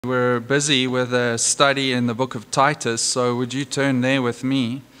We're busy with a study in the book of Titus, so would you turn there with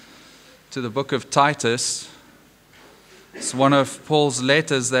me to the book of Titus? It's one of Paul's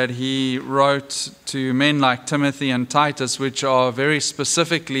letters that he wrote to men like Timothy and Titus, which are very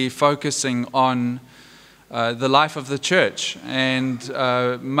specifically focusing on the life of the church. And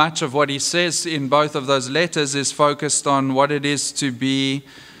much of what he says in both of those letters is focused on what it is to be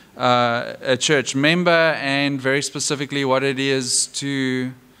a church member, and very specifically what it is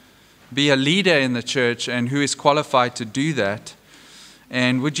to be a leader in the church and who is qualified to do that.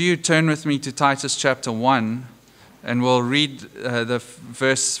 And would you turn with me to Titus chapter 1, and we'll read the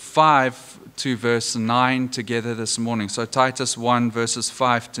verse 5 to verse 9 together this morning. So Titus 1 verses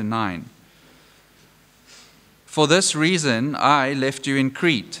 5 to 9. For this reason I left you in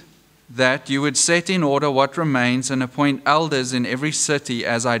Crete, that you would set in order what remains and appoint elders in every city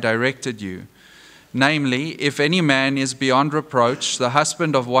as I directed you. Namely, if any man is beyond reproach, the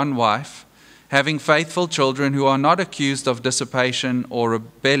husband of one wife, having faithful children who are not accused of dissipation or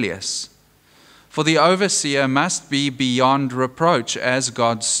rebellious. For the overseer must be beyond reproach as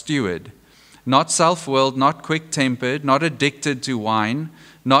God's steward, not self-willed, not quick-tempered, not addicted to wine,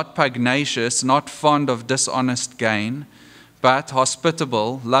 not pugnacious, not fond of dishonest gain, but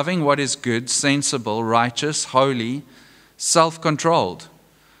hospitable, loving what is good, sensible, righteous, holy, self-controlled,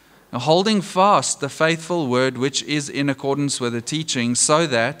 holding fast the faithful word which is in accordance with the teaching, so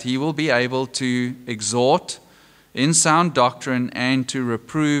that he will be able to exhort in sound doctrine and to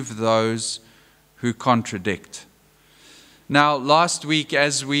reprove those who contradict. Now, last week,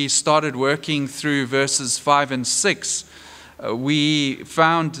 as we started working through verses 5 and 6, we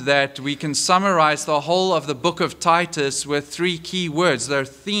found that we can summarize the whole of the book of Titus with three key words. There are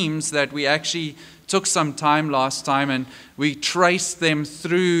themes that we actually took some time last time, and we traced them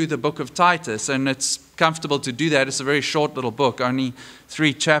through the book of Titus, and it's comfortable to do that. It's a very short little book, only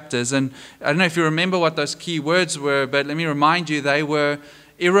 3 chapters. And I don't know if you remember what those key words were, but let me remind you, they were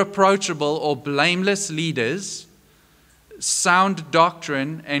irreproachable or blameless leaders, sound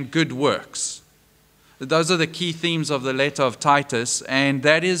doctrine, and good works. Those are the key themes of the letter of Titus, and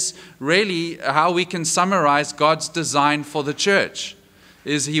that is really how we can summarize God's design for the church.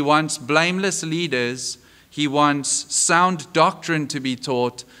 Is he wants blameless leaders, he wants sound doctrine to be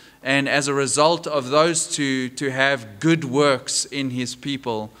taught, and as a result of those two, to have good works in his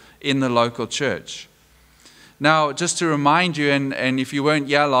people in the local church. Now, just to remind you, and if you weren't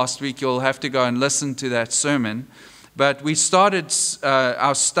here last week, you'll have to go and listen to that sermon, but we started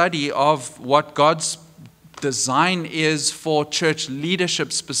our study of what God's design is for church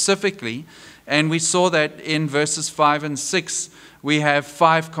leadership specifically, and we saw that in verses 5 and 6, we have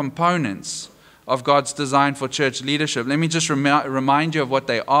 5 components of God's design for church leadership. Let me just remind you of what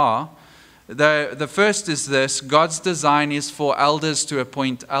they are. The first is this: God's design is for elders to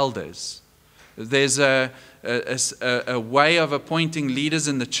appoint elders. There's a way of appointing leaders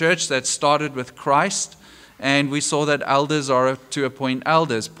in the church that started with Christ, and we saw that elders are to appoint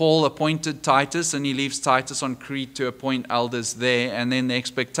elders. Paul appointed Titus, and he leaves Titus on Crete to appoint elders there, and then the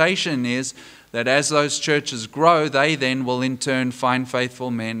expectation is that as those churches grow, they then will in turn find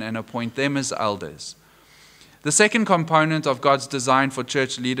faithful men and appoint them as elders. The second component of God's design for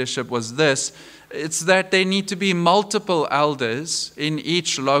church leadership was this: it's that there need to be multiple elders in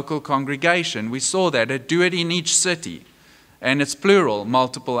each local congregation. We saw that. Do it in each city, and it's plural,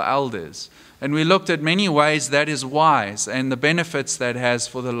 multiple elders. And we looked at many ways that is wise and the benefits that has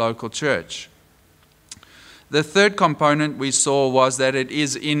for the local church. The third component we saw was that it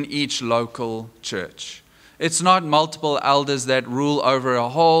is in each local church. It's not multiple elders that rule over a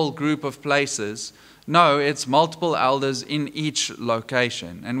whole group of places. No, it's multiple elders in each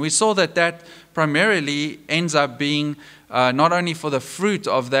location. And we saw that that primarily ends up being not only for the fruit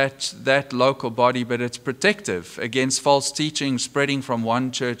of that local body, but it's protective against false teaching spreading from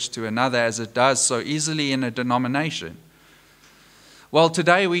one church to another, as it does so easily in a denomination. Well,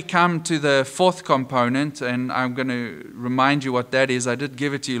 today we come to the fourth component, and I'm going to remind you what that is. I did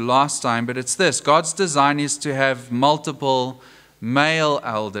give it to you last time, but it's this: God's design is to have multiple male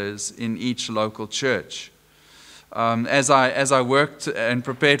elders in each local church. As I worked and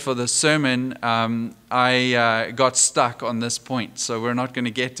prepared for the sermon, I got stuck on this point, so we're not going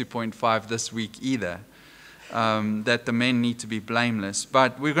to get to point 5 this week either, that the men need to be blameless.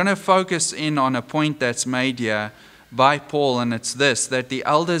 But we're going to focus in on a point that's made here by Paul, and it's this: that the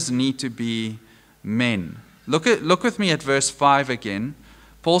elders need to be men. Look with me at verse 5 again.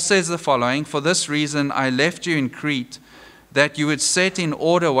 Paul says the following: For this reason I left you in Crete, that you would set in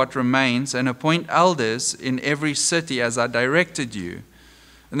order what remains and appoint elders in every city as I directed you.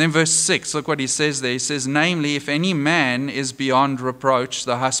 And then verse 6, look what he says there. He says, namely, if any man is beyond reproach,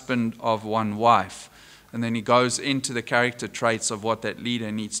 the husband of one wife. And then he goes into the character traits of what that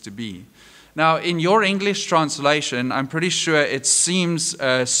leader needs to be. Now, in your English translation, I'm pretty sure it seems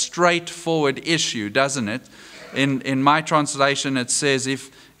a straightforward issue, doesn't it? In my translation, it says,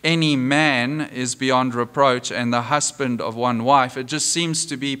 if any man is beyond reproach and the husband of one wife. It just seems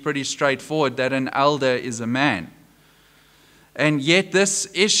to be pretty straightforward that an elder is a man. And yet this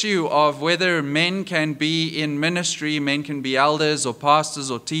issue of whether men can be in ministry, men can be elders or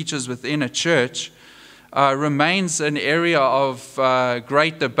pastors or teachers within a church, remains an area of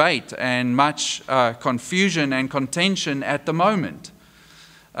great debate and much confusion and contention at the moment.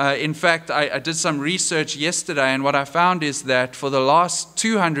 In fact, I did some research yesterday, and what I found is that for the last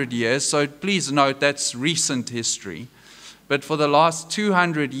 200 years, so please note that's recent history, but for the last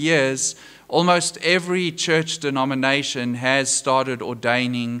 200 years, almost every church denomination has started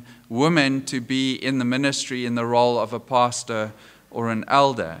ordaining women to be in the ministry in the role of a pastor or an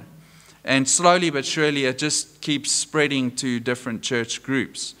elder. And slowly but surely it just keeps spreading to different church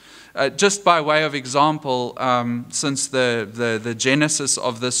groups. Just by way of example, since the genesis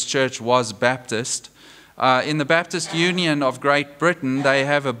of this church was Baptist, in the Baptist Union of Great Britain, they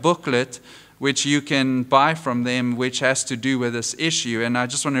have a booklet which you can buy from them, which has to do with this issue. And I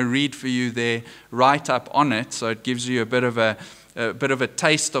just want to read for you their write-up on it, so it gives you a bit of a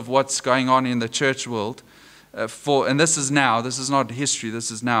taste of what's going on in the church world. And this is now, this is not history,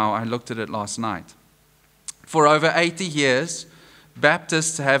 this is now. I looked at it last night. For over 80 years,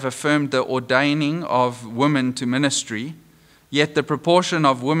 Baptists have affirmed the ordaining of women to ministry, yet the proportion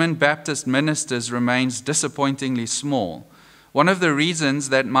of women Baptist ministers remains disappointingly small. One of the reasons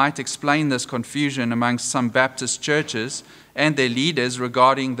that might explain this confusion amongst some Baptist churches and their leaders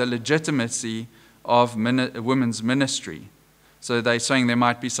regarding the legitimacy of women's ministry. So they're saying there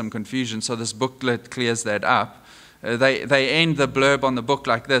might be some confusion, so this booklet clears that up. They end the blurb on the book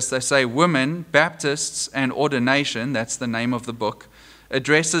like this. They say, Women, Baptists, and Ordination, that's the name of the book,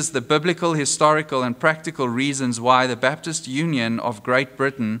 addresses the biblical, historical, and practical reasons why the Baptist Union of Great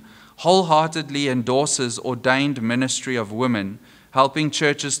Britain wholeheartedly endorses ordained ministry of women, helping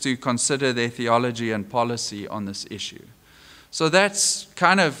churches to consider their theology and policy on this issue. So that's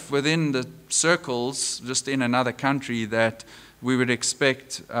kind of within the circles, just in another country, that we would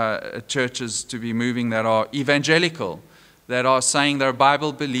expect churches to be moving that are evangelical, that are saying they're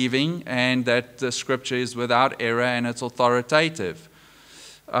Bible believing and that the scripture is without error and it's authoritative.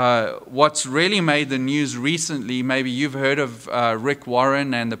 What's really made the news recently, maybe you've heard of Rick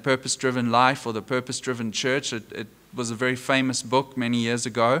Warren and the Purpose-Driven Life or the Purpose-Driven Church. It was a very famous book many years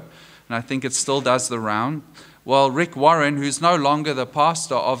ago, and I think it still does the round. Well, Rick Warren, who's no longer the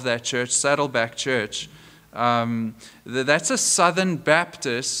pastor of that church, Saddleback Church, that's a Southern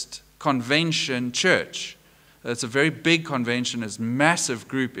Baptist convention church. It's a very big convention, it's a massive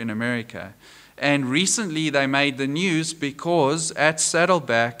group in America. And recently they made the news because at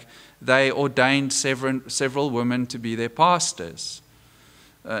Saddleback they ordained several women to be their pastors.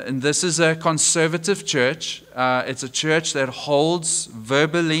 And this is a conservative church. It's a church that holds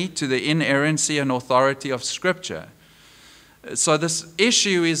verbally to the inerrancy and authority of Scripture. So this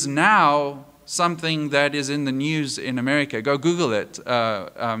issue is now something that is in the news in America. Go Google it,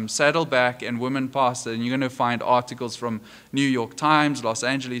 Saddleback and women pastor, and you're going to find articles from New York Times, Los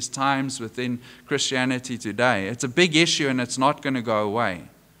Angeles Times, within Christianity Today. It's a big issue and it's not going to go away.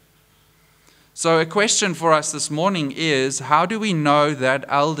 So a question for us this morning is, how do we know that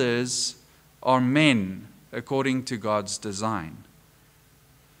elders are men according to God's design?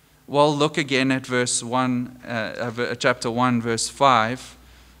 Well, look again at verse 1, chapter 1, verse 5.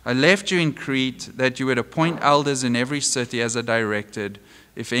 I left you in Crete that you would appoint elders in every city as I directed,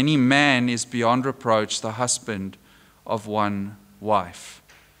 if any man is beyond reproach, the husband of one wife.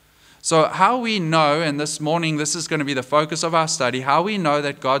 So how we know, and this morning this is going to be the focus of our study, how we know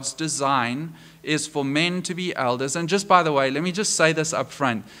that God's design is for men to be elders. And just by the way, let me just say this up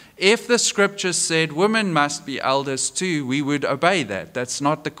front. If the scripture said women must be elders too, we would obey that. That's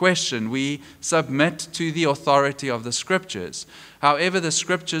not the question. We submit to the authority of the scriptures. However, the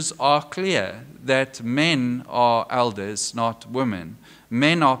scriptures are clear that men are elders, not women.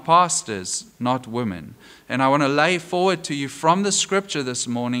 Men are pastors, not women. And I want to lay forward to you from the scripture this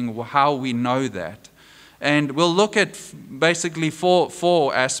morning how we know that. And we'll look at basically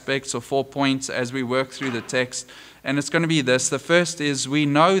four aspects or 4 points as we work through the text. And it's going to be this. The first is we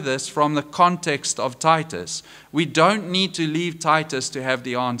know this from the context of Titus. We don't need to leave Titus to have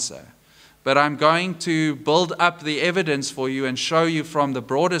the answer. But I'm going to build up the evidence for you and show you from the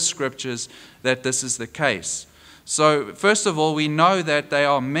broader scriptures that this is the case. So, first of all, we know that they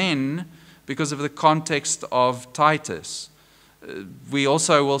are men because of the context of Titus. We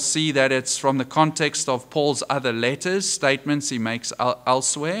also will see that it's from the context of Paul's other letters, statements he makes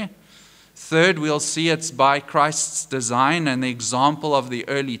elsewhere. Third, we'll see it's by Christ's design and the example of the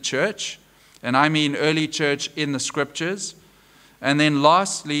early church. And I mean early church in the scriptures. And then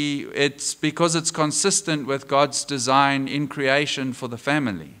lastly, it's because it's consistent with God's design in creation for the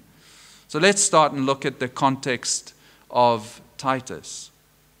family. So let's start and look at the context of Titus.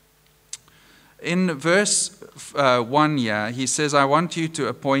 In verse 1 here, he says, I want you to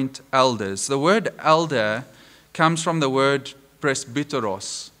appoint elders. The word elder comes from the word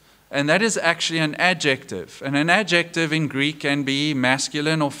presbyteros, and that is actually an adjective. And an adjective in Greek can be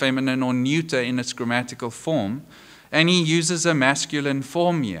masculine or feminine or neuter in its grammatical form, and he uses a masculine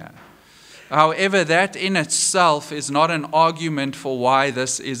form here. However, that in itself is not an argument for why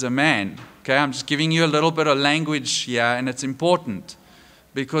this is a man. Okay, I'm just giving you a little bit of language here, and it's important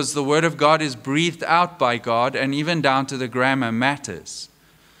because the Word of God is breathed out by God, and even down to the grammar matters.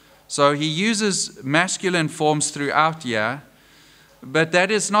 So he uses masculine forms throughout here, but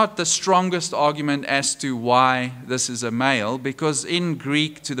that is not the strongest argument as to why this is a male, because in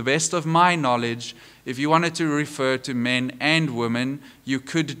Greek, to the best of my knowledge, if you wanted to refer to men and women, you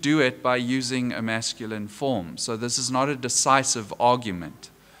could do it by using a masculine form. So this is not a decisive argument.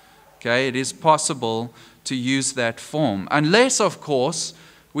 Okay, it is possible to use that form. Unless, of course,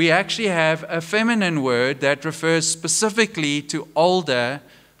 we actually have a feminine word that refers specifically to older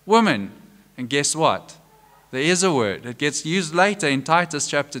women. And guess what? There is a word. It gets used later in Titus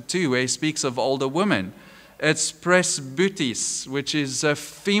chapter 2 where he speaks of older women. It's presbytis, which is a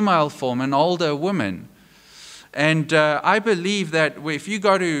female form, an older woman. And I believe that if you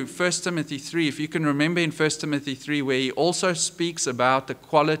go to 1 Timothy 3, if you can remember in 1 Timothy 3 where he also speaks about the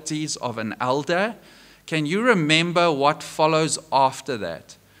qualities of an elder, can you remember what follows after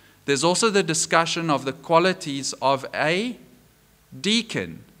that? There's also the discussion of the qualities of a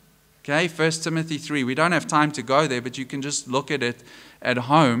deacon. Okay, 1 Timothy 3. We don't have time to go there, but you can just look at it at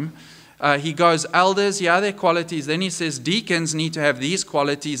home. He goes, elders, yeah, their qualities. Then he says deacons need to have these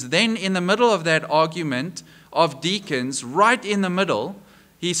qualities. Then in the middle of that argument of deacons, right in the middle,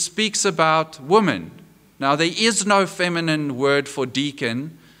 he speaks about women. Now, there is no feminine word for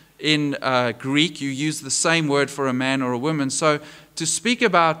deacon in Greek. You use the same word for a man or a woman. So to speak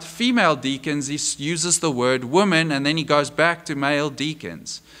about female deacons, he uses the word woman, and then he goes back to male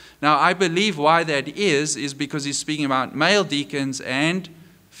deacons. Now, I believe why that is because he's speaking about male deacons and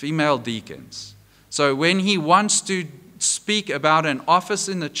female deacons. So when he wants to speak about an office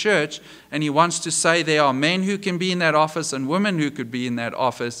in the church and he wants to say there are men who can be in that office and women who could be in that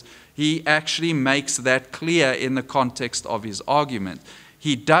office, he actually makes that clear in the context of his argument.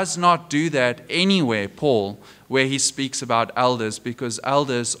 He does not do that anywhere, Paul, where he speaks about elders, because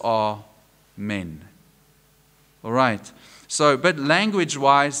elders are men. All right. So, but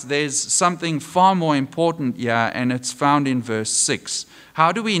language-wise, there's something far more important here, and it's found in verse 6.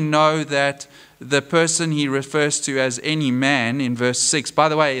 How do we know that the person he refers to as any man in verse 6, by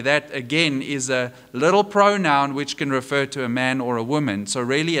the way, that again is a little pronoun which can refer to a man or a woman. So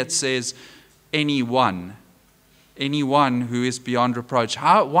really it says anyone who is beyond reproach.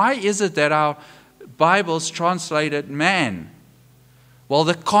 Why is it that our Bibles translate it man? Well,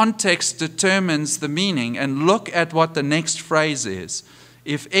 the context determines the meaning. And look at what the next phrase is.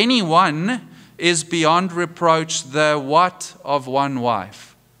 If anyone is beyond reproach, the what of one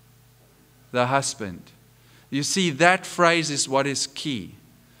wife? The husband. You see, that phrase is what is key.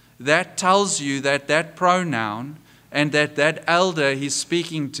 That tells you that that pronoun and that elder he's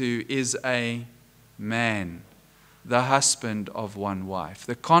speaking to is a man, the husband of one wife.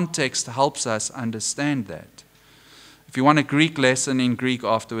 The context helps us understand that. If you want a Greek lesson in Greek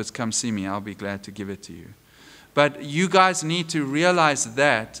afterwards, come see me. I'll be glad to give it to you. But you guys need to realize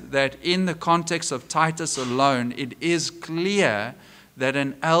that in the context of Titus alone, it is clear that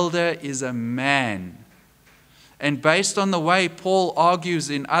an elder is a man. And based on the way Paul argues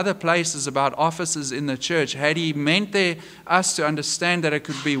in other places about offices in the church, had he meant us to understand that it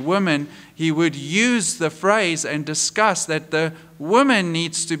could be women, he would use the phrase and discuss that the woman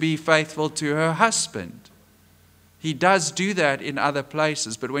needs to be faithful to her husband. He does do that in other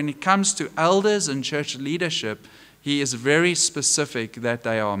places, but when it comes to elders and church leadership, he is very specific that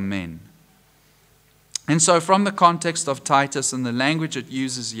they are men. And so from the context of Titus and the language it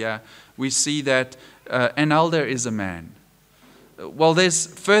uses here, we see that an elder is a man. Well, there's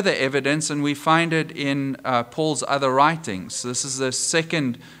further evidence, and we find it in Paul's other writings. This is the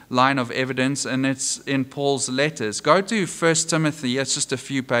second line of evidence, and it's in Paul's letters. Go to 1 Timothy. It's just a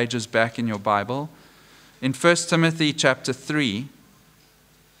few pages back in your Bible. in 1 Timothy chapter 3.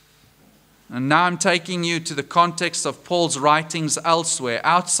 And now I'm taking you to the context of Paul's writings elsewhere,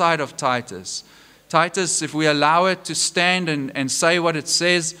 outside of Titus. Titus, if we allow it to stand and say what it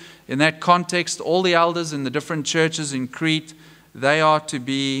says, in that context, all the elders in the different churches in Crete, they are to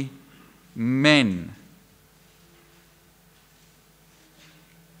be men.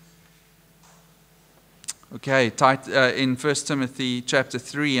 Okay, in 1 Timothy chapter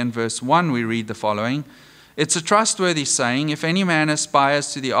 3 and verse 1, we read the following. It's a trustworthy saying, if any man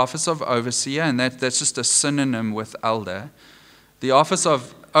aspires to the office of overseer, and that's just a synonym with elder, the office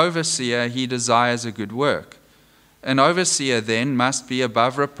of overseer, he desires a good work. An overseer then must be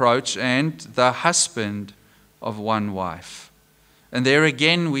above reproach and the husband of one wife. And there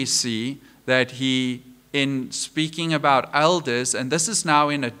again we see that he, in speaking about elders, and this is now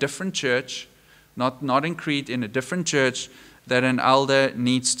in a different church, not in Crete, in a different church, that an elder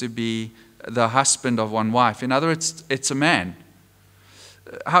needs to be the husband of one wife. In other words, it's a man.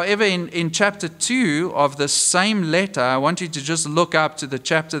 However, in chapter 2 of the same letter, I want you to just look up to the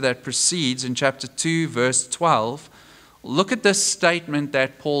chapter that precedes, in chapter 2, verse 12. Look at this statement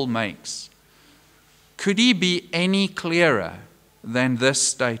that Paul makes. Could he be any clearer than this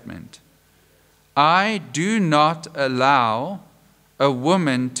statement? I do not allow a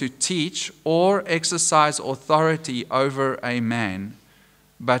woman to teach or exercise authority over a man,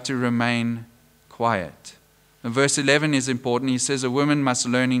 but to remain quiet. And verse 11 is important. He says a woman must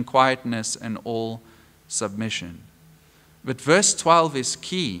learn in quietness and all submission. But verse 12 is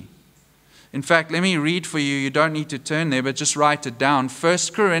key. In fact, let me read for you. You don't need to turn there, but just write it down. 1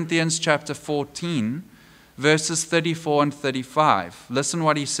 Corinthians chapter 14, verses 34 and 35. Listen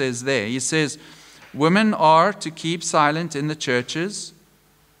what he says there. He says, women are to keep silent in the churches,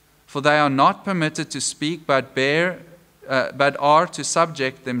 for they are not permitted to speak, but are to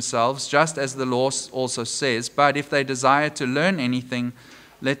subject themselves, just as the law also says. But if they desire to learn anything,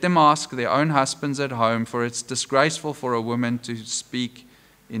 let them ask their own husbands at home, for it's disgraceful for a woman to speak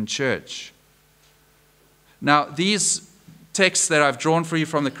in church. Now, these texts that I've drawn for you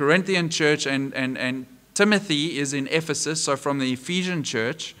from the Corinthian church, and Timothy is in Ephesus, so from the Ephesian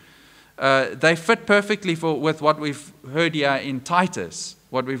church, they fit perfectly with what we've heard here in Titus,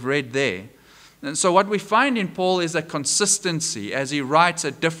 what we've read there. And so what we find in Paul is a consistency as he writes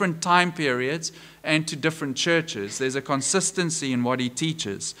at different time periods and to different churches. There's a consistency in what he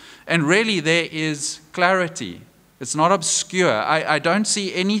teaches. And really there is clarity. It's not obscure. I don't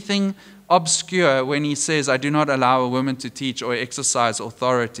see anything obscure when he says, I do not allow a woman to teach or exercise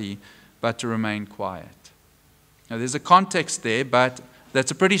authority, but to remain quiet. Now there's a context there, but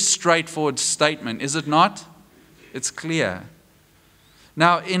that's a pretty straightforward statement, is it not? It's clear.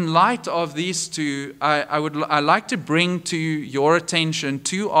 Now, in light of these two, I like to bring to your attention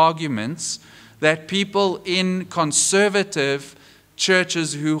two arguments that people in conservative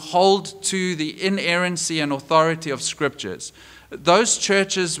churches who hold to the inerrancy and authority of Scriptures, those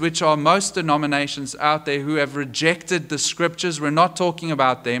churches which are most denominations out there who have rejected the Scriptures, we're not talking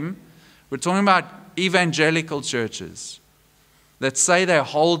about them. We're talking about evangelical churches that say they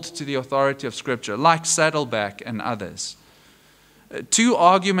hold to the authority of Scripture, like Saddleback and others. Two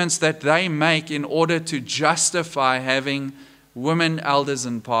arguments that they make in order to justify having women elders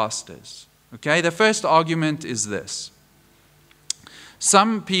and pastors. Okay, the first argument is this.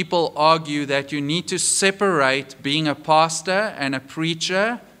 Some people argue that you need to separate being a pastor and a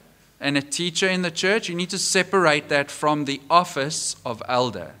preacher and a teacher in the church. You need to separate that from the office of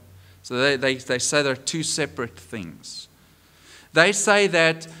elder. So they say they're two separate things. They say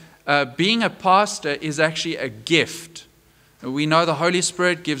that being a pastor is actually a gift. We know the Holy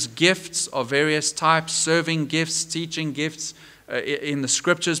Spirit gives gifts of various types, serving gifts, teaching gifts. In the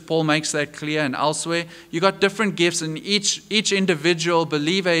Scriptures, Paul makes that clear, and elsewhere. You got different gifts, and each individual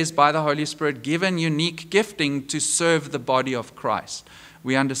believer is by the Holy Spirit given unique gifting to serve the body of Christ.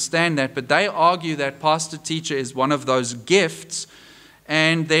 We understand that, but they argue that pastor-teacher is one of those gifts.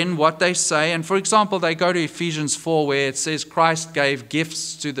 And then what they say, and for example, they go to Ephesians 4 where it says Christ gave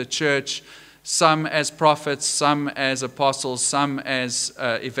gifts to the church, some as prophets, some as apostles, some as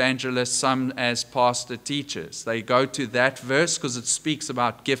evangelists, some as pastor teachers. They go to that verse because it speaks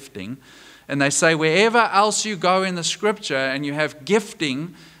about gifting. And they say wherever else you go in the Scripture and you have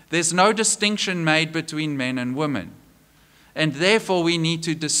gifting, there's no distinction made between men and women. And therefore we need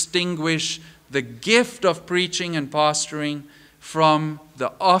to distinguish the gift of preaching and pastoring from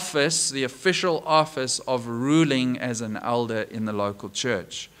the office, the official office of ruling as an elder in the local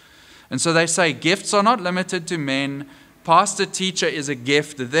church. And so they say gifts are not limited to men. Pastor teacher is a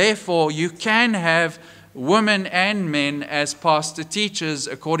gift. Therefore, you can have women and men as pastor teachers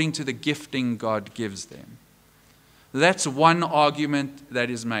according to the gifting God gives them. That's one argument that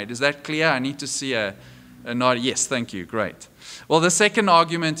is made. Is that clear? I need to see a nod. Yes, thank you. Great. Well, the second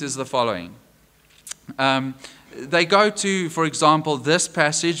argument is the following. They go to, for example, this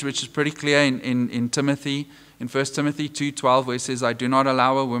passage, which is pretty clear in Timothy, in 1 Timothy 2:12, where it says, I do not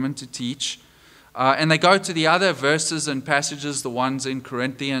allow a woman to teach. And they go to the other verses and passages, the ones in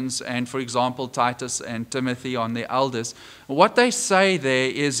Corinthians and, for example, Titus and Timothy on the elders. What they say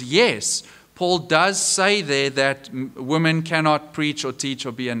there is, yes, Paul does say there that women cannot preach or teach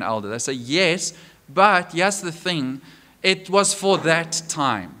or be an elder. They say, yes, but here's the thing. It was for that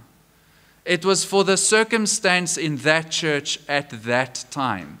time. It was for the circumstance in that church at that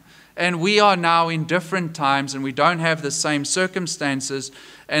time. And we are now in different times and we don't have the same circumstances.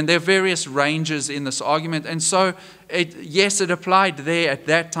 And there are various ranges in this argument. And so, yes, it applied there at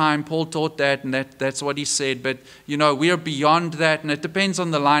that time. Paul taught that, and that's what he said. But, we are beyond that. And it depends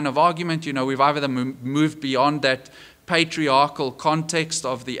on the line of argument. We've either moved beyond that patriarchal context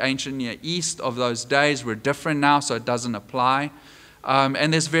of the ancient Near East of those days. We're different now, so it doesn't apply.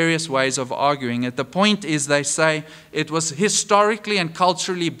 And there's various ways of arguing it. The point is, they say it was historically and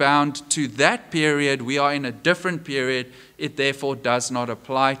culturally bound to that period. We are in a different period. It therefore does not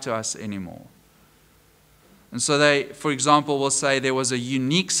apply to us anymore. And so they, for example, will say there was a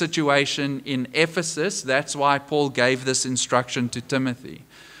unique situation in Ephesus. That's why Paul gave this instruction to Timothy.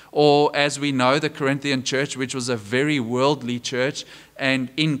 Or, as we know, the Corinthian church, which was a very worldly church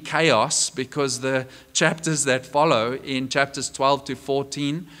and in chaos, because the chapters that follow, in chapters 12 to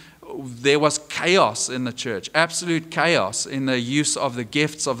 14, there was chaos in the church, absolute chaos in the use of the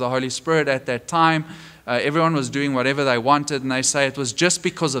gifts of the Holy Spirit at that time. Everyone was doing whatever they wanted, and they say it was just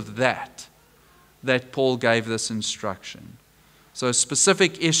because of that Paul gave this instruction. So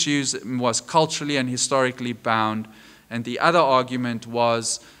specific issues was culturally and historically bound, and the other argument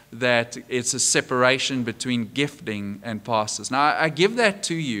was that it's a separation between gifting and pastors. Now, I give that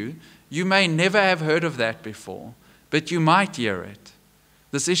to you. You may never have heard of that before, but you might hear it.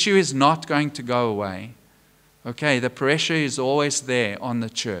 This issue is not going to go away. Okay, the pressure is always there on the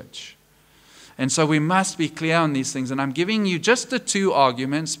church. And so we must be clear on these things. And I'm giving you just the two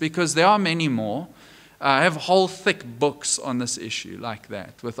arguments because there are many more. I have whole thick books on this issue like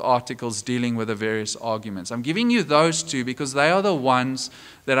that, with articles dealing with the various arguments. I'm giving you those two because they are the ones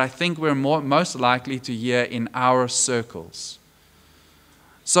that I think we're most likely to hear in our circles.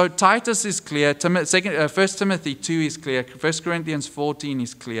 So Titus is clear. 1 Timothy 2 is clear. 1 Corinthians 14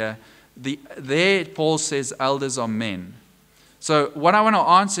 is clear. There Paul says elders are men. So what I want to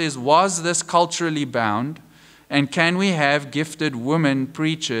answer is, was this culturally bound? And can we have gifted women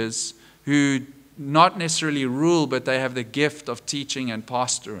preachers who not necessarily rule, but they have the gift of teaching and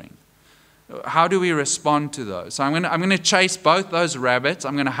pastoring? How do we respond to those? So I'm going to chase both those rabbits.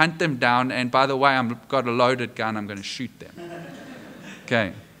 I'm going to hunt them down. And by the way, I've got a loaded gun. I'm going to shoot them.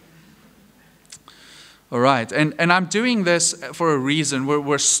 Okay. All right. And I'm doing this for a reason.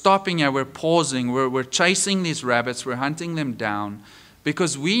 We're stopping here. We're pausing. We're chasing these rabbits. We're hunting them down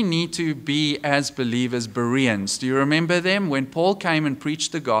because we need to be, as believers, Bereans. Do you remember them? When Paul came and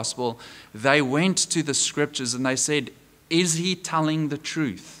preached the gospel, they went to the scriptures and they said, is he telling the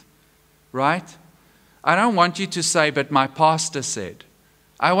truth? Right? I don't want you to say, but my pastor said.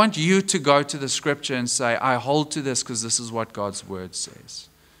 I want you to go to the scripture and say, I hold to this because this is what God's word says.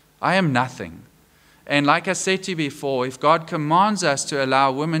 I am nothing. And like I said to you before, if God commands us to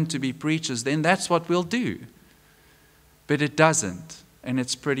allow women to be preachers, then that's what we'll do. But it doesn't. And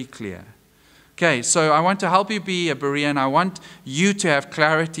it's pretty clear. Okay, so I want to help you be a Berean. I want you to have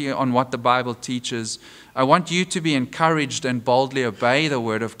clarity on what the Bible teaches. I want you to be encouraged and boldly obey the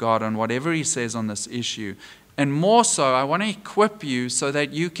word of God on whatever he says on this issue. And more so, I want to equip you so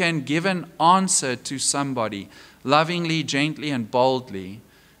that you can give an answer to somebody lovingly, gently, and boldly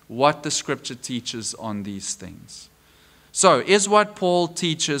what the scripture teaches on these things. So, is what Paul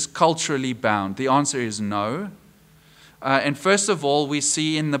teaches culturally bound? The answer is no. And first of all, we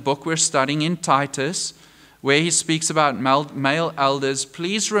see in the book we're studying in Titus, where he speaks about male elders.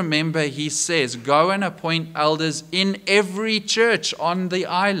 Please remember, he says, go and appoint elders in every church on the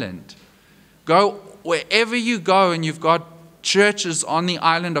island. Go wherever you go and you've got churches on the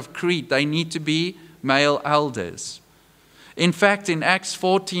island of Crete, they need to be male elders. In fact, in Acts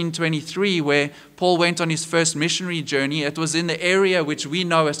 14:23, where Paul went on his first missionary journey, it was in the area which we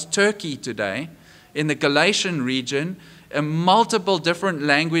know as Turkey today, in the Galatian region, multiple different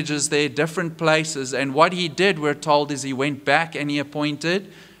languages there, different places. And what he did, we're told, is he went back and he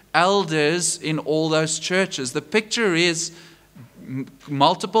appointed elders in all those churches. The picture is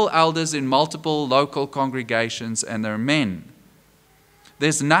multiple elders in multiple local congregations, and they're men.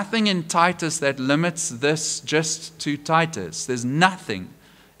 There's nothing in Titus that limits this just to Titus. There's nothing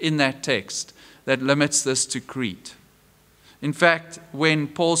in that text that limits this to Crete. In fact, when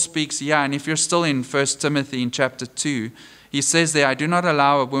Paul speaks here, and if you're still in 1 Timothy in chapter 2, he says there, I do not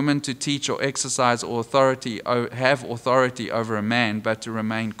allow a woman to teach or exercise or have authority over a man, but to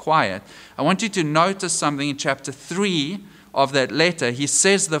remain quiet. I want you to notice something in chapter 3 of that letter. He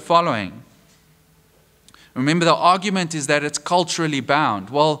says the following. Remember, the argument is that it's culturally bound.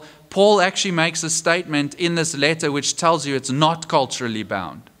 Well, Paul actually makes a statement in this letter which tells you it's not culturally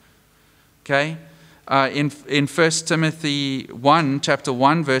bound. Okay? In 1 Timothy 1, chapter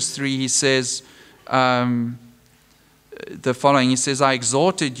 1, verse 3, he says the following. He says, I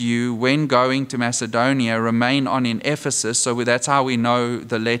exhorted you when going to Macedonia, remain on in Ephesus. So that's how we know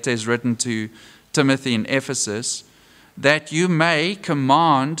the letter is written to Timothy in Ephesus. That you may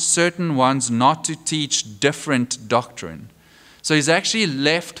command certain ones not to teach different doctrine. So he's actually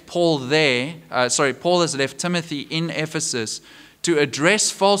left Paul there. Paul has left Timothy in Ephesus to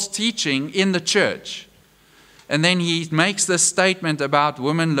address false teaching in the church. And then he makes this statement about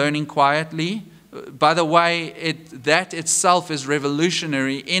women learning quietly. By the way, that itself is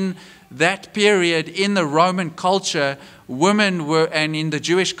revolutionary. In that period, in the Roman culture, women were, and in the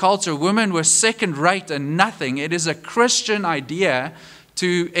Jewish culture, women were second rate and nothing. It is a Christian idea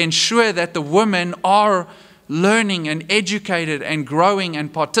to ensure that the women are learning and educated and growing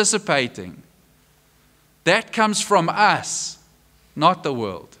and participating. That comes from us, not the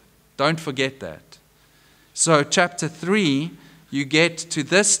world. Don't forget that. So chapter 3, you get to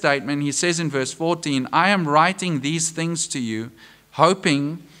this statement. He says in verse 14, I am writing these things to you,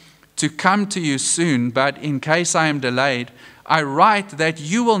 hoping to come to you soon, but in case I am delayed, I write that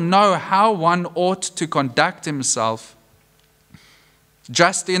you will know how one ought to conduct himself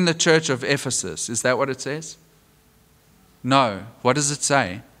just in the church of Ephesus. Is that what it says? No. What does it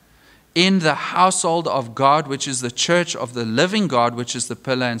say? In the household of God, which is the church of the living God, which is the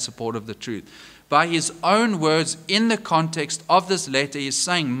pillar and support of the truth. By his own words, in the context of this letter, he's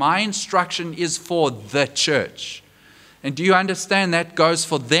saying, my instruction is for the church. And do you understand that goes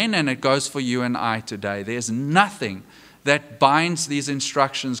for then and it goes for you and I today? There's nothing that binds these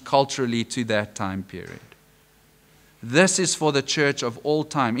instructions culturally to that time period. This is for the church of all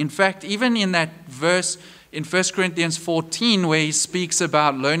time. In fact, even in that verse in 1 Corinthians 14, where he speaks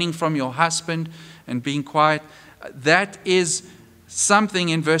about learning from your husband and being quiet, that is something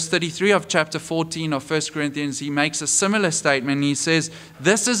in verse 33 of chapter 14 of 1 Corinthians. He makes a similar statement. He says,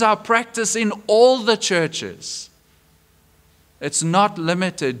 this is our practice in all the churches. It's not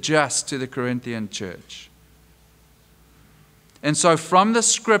limited just to the Corinthian church. And so from the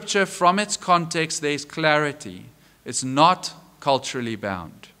scripture, from its context, there's clarity. It's not culturally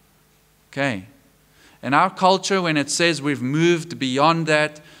bound. Okay. In our culture, when it says we've moved beyond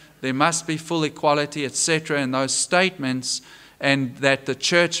that, there must be full equality, etc., and those statements, and that the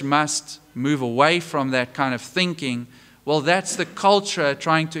church must move away from that kind of thinking, well, that's the culture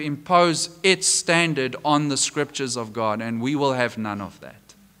trying to impose its standard on the scriptures of God, and we will have none of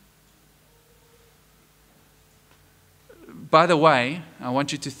that. By the way, I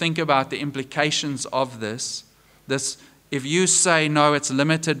want you to think about the implications of this. If you say, no, it's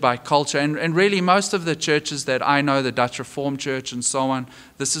limited by culture, and really most of the churches that I know, the Dutch Reformed Church and so on,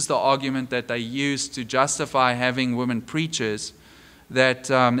 this is the argument that they use to justify having women preachers, that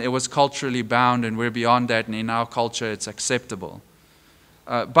it was culturally bound and we're beyond that, and in our culture it's acceptable.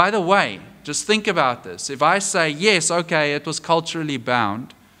 By the way, just think about this. If I say, yes, okay, it was culturally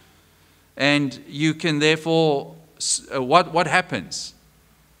bound, and you can therefore, what happens?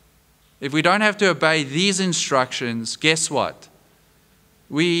 If we don't have to obey these instructions, guess what?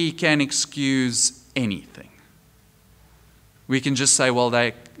 We can excuse anything. We can just say, well,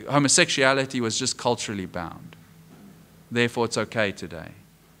 homosexuality was just culturally bound. Therefore, it's okay today.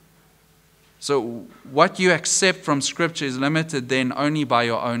 So what you accept from Scripture is limited then only by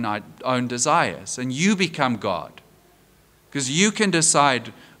your own desires. And you become God. Because you can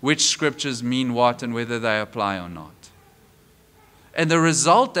decide which Scriptures mean what and whether they apply or not. And the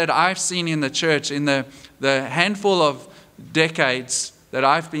result that I've seen in the church in the handful of decades that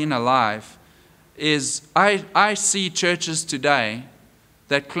I've been alive is I see churches today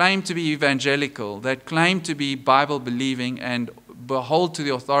that claim to be evangelical, that claim to be Bible-believing and behold to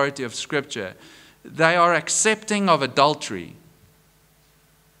the authority of Scripture. They are accepting of adultery,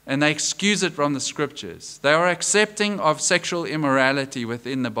 and they excuse it from the Scriptures. They are accepting of sexual immorality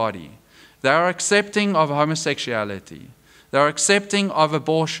within the body. They are accepting of homosexuality. They are accepting of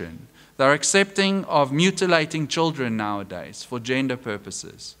abortion. They're accepting of mutilating children nowadays for gender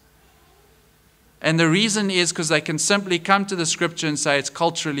purposes. And the reason is because they can simply come to the scripture and say it's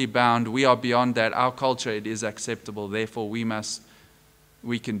culturally bound. We are beyond that. Our culture, it is acceptable. Therefore,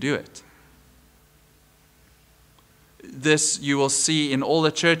 we can do it. This you will see in all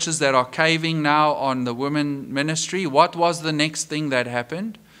the churches that are caving now on the women ministry. What was the next thing that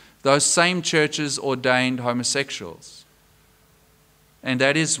happened? Those same churches ordained homosexuals. And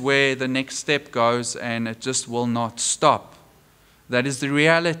that is where the next step goes, and it just will not stop. That is the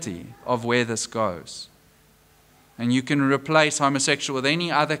reality of where this goes. And you can replace homosexual with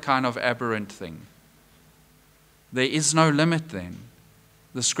any other kind of aberrant thing. There is no limit then.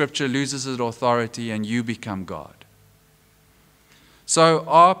 The scripture loses its authority and you become God. So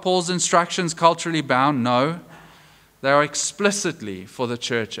are Paul's instructions culturally bound? No. They are explicitly for the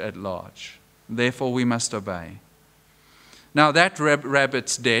church at large. Therefore we must obey. Now that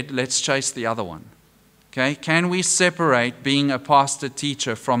rabbit's dead. Let's chase the other one. Okay, can we separate being a pastor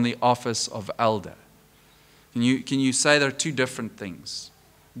teacher from the office of elder? Can you say there are two different things?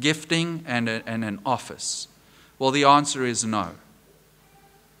 Gifting and an office. Well, the answer is no.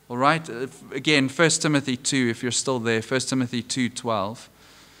 All right, again, 1 Timothy 2, if you're still there, 1 Timothy 2:12.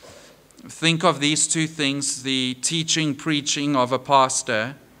 Think of these two things, the teaching, preaching of a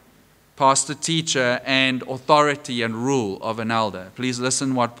pastor, teacher, and authority and rule of an elder. Please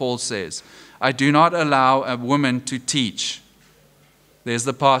listen what Paul says. I do not allow a woman to teach. There's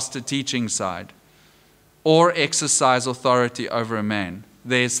the pastor teaching side. Or exercise authority over a man.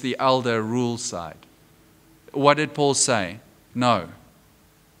 There's the elder rule side. What did Paul say? No.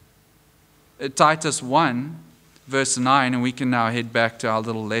 Titus 1, verse 9, and we can now head back to our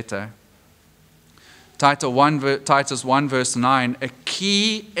little letter. Titus 1, verse 9, a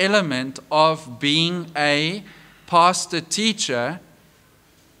key element of being a pastor teacher,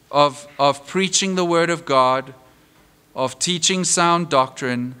 of preaching the word of God, of teaching sound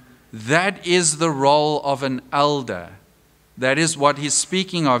doctrine, that is the role of an elder. That is what he's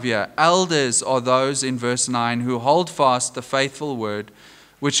speaking of here. Elders are those in verse 9 who hold fast the faithful word,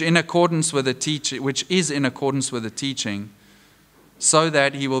 which is in accordance with the teaching, so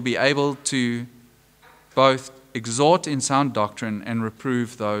that he will be able to both exhort in sound doctrine and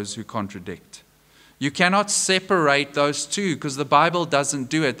reprove those who contradict. You cannot separate those two because the Bible doesn't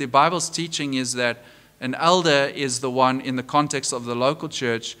do it. The Bible's teaching is that an elder is the one in the context of the local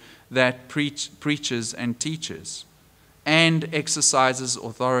church that preaches and teaches and exercises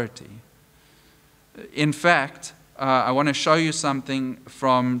authority. In fact, I want to show you something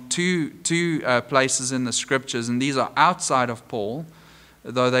from two places in the scriptures, and these are outside of Paul,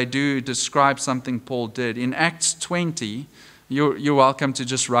 though they do describe something Paul did. In Acts 20, you're welcome to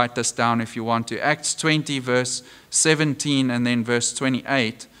just write this down if you want to. Acts 20, verse 17, and then verse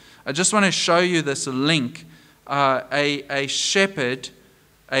 28. I just want to show you this link. A shepherd,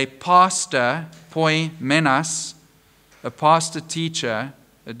 a pastor, poimenas, a pastor teacher,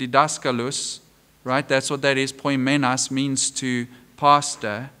 a didaskalus, right? That's what that is. Poimenas means to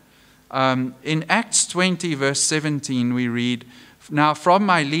pastor. In Acts 20, verse 17, we read, now from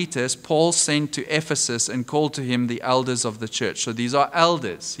Miletus, Paul sent to Ephesus and called to him the elders of the church. So these are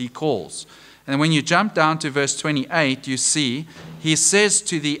elders he calls. And when you jump down to verse 28, you see he says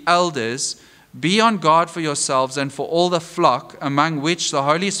to the elders, be on guard for yourselves and for all the flock among which the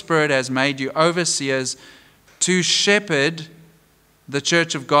Holy Spirit has made you overseers to shepherd the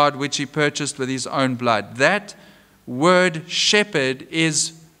church of God which he purchased with his own blood. That word shepherd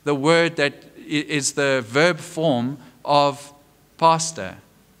is the word that is the verb form of pastor.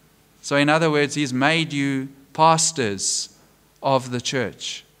 So in other words, he's made you pastors of the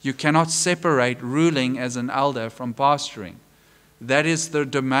church. You cannot separate ruling as an elder from pastoring. That is the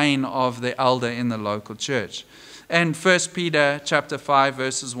domain of the elder in the local church. And 1 Peter chapter 5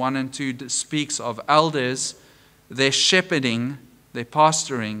 verses 1 and 2 speaks of elders, their shepherding, their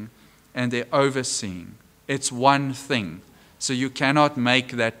pastoring, and their overseeing. It's one thing. So you cannot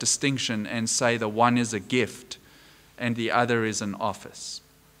make that distinction and say the one is a gift and the other is an office.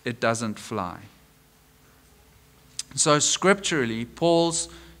 It doesn't fly. So scripturally, Paul's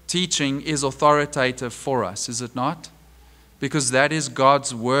teaching is authoritative for us, is it not? Because that is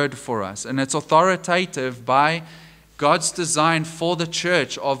God's word for us. And it's authoritative by God's design for the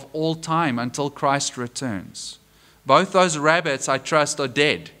church of all time until Christ returns. Both those rabbits, I trust, are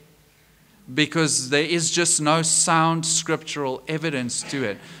dead because there is just no sound scriptural evidence to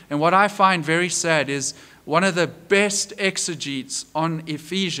it. And what I find very sad is one of the best exegetes on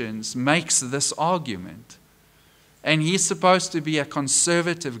Ephesians makes this argument. And he's supposed to be a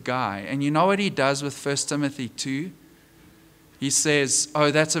conservative guy. And you know what he does with 1 Timothy 2? he says,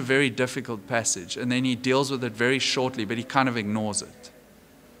 oh, that's a very difficult passage. And then he deals with it very shortly, but he kind of ignores it.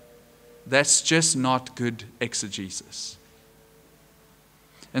 That's just not good exegesis.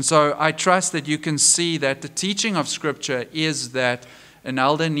 And so I trust that you can see that the teaching of Scripture is that an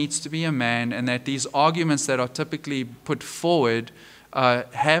elder needs to be a man, and that these arguments that are typically put forward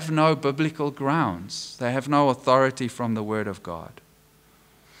have no biblical grounds. They have no authority from the Word of God.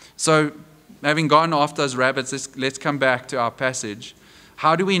 So, having gone off those rabbits, let's come back to our passage.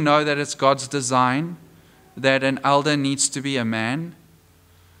 How do we know that it's God's design that an elder needs to be a man?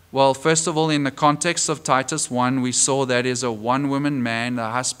 Well, first of all, in the context of Titus 1, we saw that is a one-woman man, a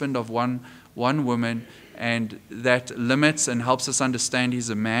husband of one woman, and that limits and helps us understand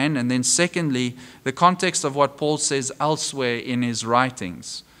he's a man. And then secondly, the context of what Paul says elsewhere in his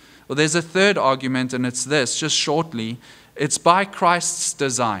writings. Well, there's a third argument, and it's this, just shortly. It's by Christ's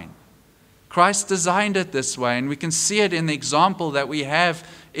design. Christ designed it this way, and we can see it in the example that we have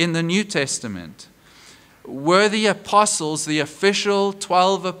in the New Testament. Were the apostles, the official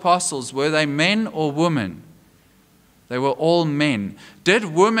 12 apostles, were they men or women? They were all men. Did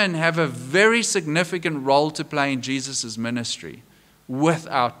women have a very significant role to play in Jesus' ministry?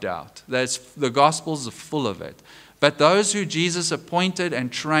 Without doubt. The Gospels are full of it. But those who Jesus appointed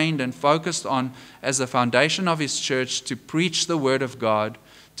and trained and focused on as the foundation of his church to preach the word of God,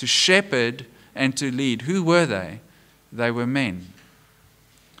 to shepherd and to lead, who were they? They were men.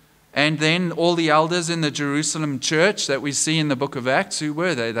 And then all the elders in the Jerusalem church that we see in the book of Acts, who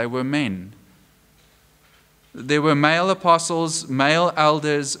were they? They were men. There were male apostles, male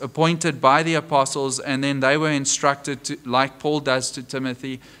elders appointed by the apostles, and then they were instructed to, like Paul does to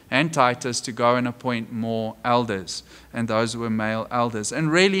Timothy and Titus, to go and appoint more elders. And those were male elders.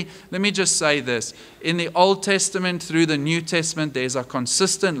 And really, let me just say this. In the Old Testament through the New Testament, there's a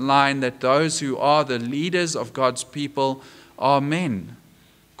consistent line that those who are the leaders of God's people are men.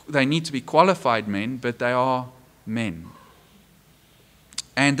 They need to be qualified men, but they are men.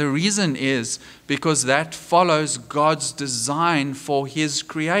 And the reason is because that follows God's design for his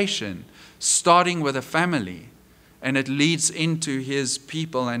creation, starting with a family. And it leads into his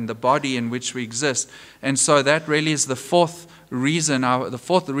people and the body in which we exist. And so that really is the fourth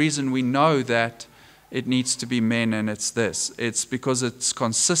reason we know that it needs to be men, and it's this. It's because it's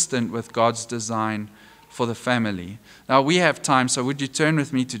consistent with God's design for the family. Now we have time, so would you turn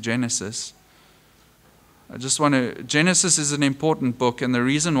with me to Genesis? Genesis is an important book, and the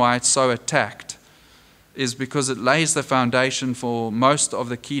reason why it's so attacked is because it lays the foundation for most of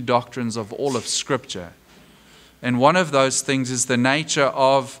the key doctrines of all of Scripture. And one of those things is the nature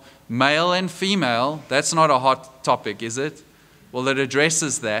of male and female. That's not a hot topic, is it? Well, it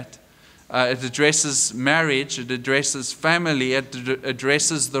addresses that. It addresses marriage, it addresses family, it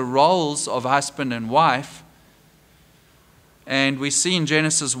addresses the roles of husband and wife. And we see in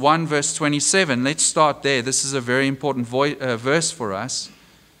Genesis 1 verse 27, let's start there. This is a very important verse for us.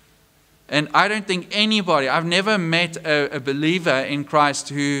 And I don't think anybody, I've never met a believer in Christ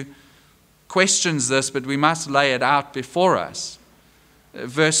who questions this, but we must lay it out before us.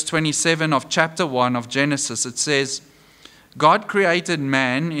 Verse 27 of chapter 1 of Genesis, it says, God created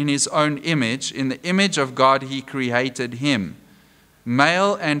man in his own image. In the image of God he created him.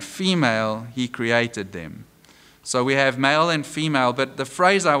 Male and female he created them. So we have male and female, but the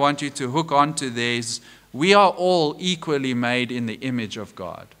phrase I want you to hook onto there is, we are all equally made in the image of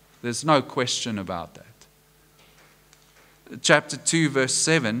God. There's no question about that. Chapter 2 verse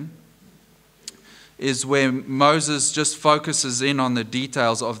 7 is where Moses just focuses in on the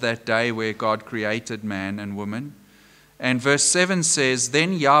details of that day where God created man and woman. And verse 7 says,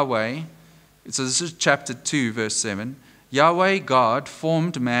 then Yahweh, so this is chapter 2 verse 7, Yahweh God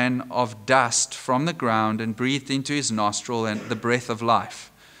formed man of dust from the ground and breathed into his nostril and the breath of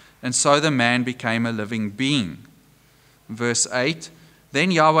life. And so the man became a living being. Verse 8, then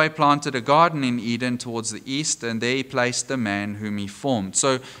Yahweh planted a garden in Eden towards the east, and there he placed the man whom he formed.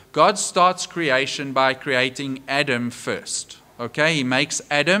 So God starts creation by creating Adam first. Okay, he makes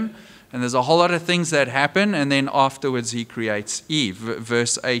Adam, and there's a whole lot of things that happen, and then afterwards he creates Eve.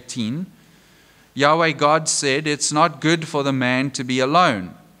 Verse 18, Yahweh God said, it's not good for the man to be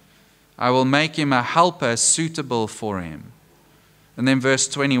alone. I will make him a helper suitable for him. And then verse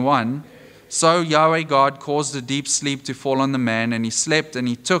 21, so Yahweh God caused a deep sleep to fall on the man, and he slept, and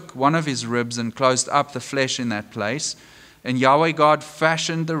he took one of his ribs and closed up the flesh in that place. And Yahweh God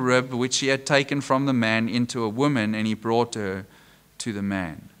fashioned the rib which he had taken from the man into a woman, and he brought her to the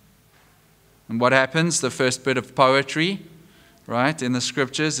man. And what happens? The first bit of poetry, right, in the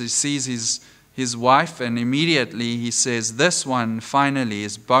scriptures, he sees his wife, and immediately he says, this one finally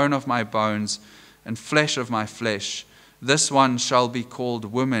is bone of my bones and flesh of my flesh. This one shall be called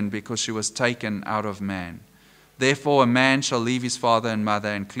woman, because she was taken out of man. Therefore a man shall leave his father and mother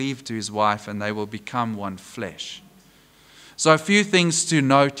and cleave to his wife, and they will become one flesh. So a few things to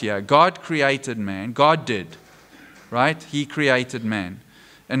note here. God created man. God did, right? He created man.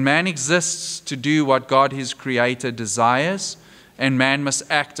 And man exists to do what God, his creator, desires, and man must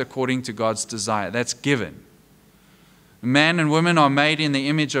act according to God's desire. That's given. Man and woman are made in the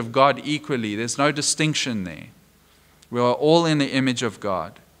image of God equally. There's no distinction there. We are all in the image of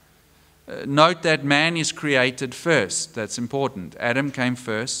God. Note that man is created first. That's important. Adam came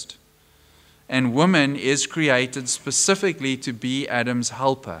first. And woman is created specifically to be Adam's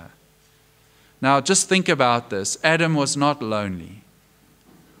helper. Now, just think about this. Adam was not lonely.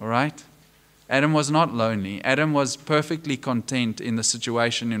 All right? Adam was not lonely. Adam was perfectly content in the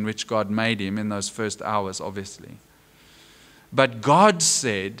situation in which God made him in those first hours, obviously. But God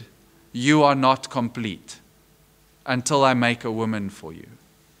said, "You are not complete until I make a woman for you."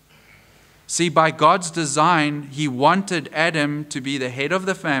 See, by God's design, he wanted Adam to be the head of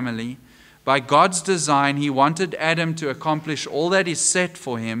the family. By God's design, he wanted Adam to accomplish all that is set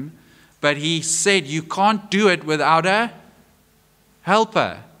for him. But he said, you can't do it without a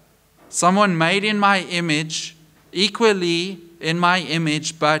helper. Someone made in my image, equally in my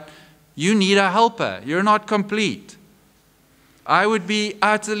image, but you need a helper. You're not complete. I would be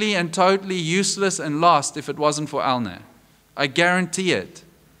utterly and totally useless and lost if it wasn't for Alna. I guarantee it.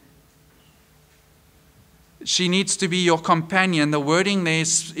 She needs to be your companion. The wording there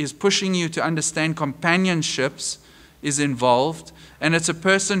is pushing you to understand companionships is involved. And it's a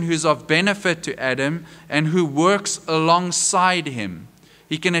person who's of benefit to Adam and who works alongside him.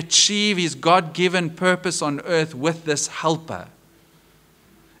 He can achieve his God-given purpose on earth with this helper.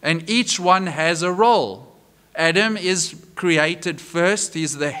 And each one has a role. Adam is created first.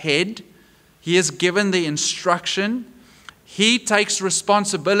 He's the head. He is given the instruction. He takes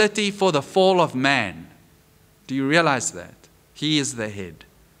responsibility for the fall of man. Do you realize that? He is the head.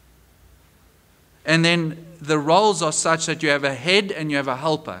 And then the roles are such that you have a head and you have a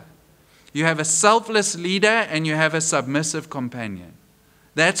helper. You have a selfless leader and you have a submissive companion.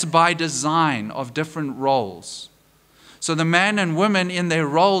 That's by design of different roles. So the man and woman in their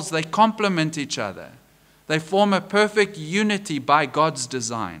roles, they complement each other. They form a perfect unity by God's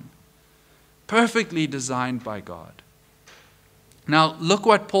design. Perfectly designed by God. Now, look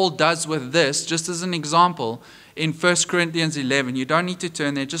what Paul does with this, just as an example, in 1 Corinthians 11. You don't need to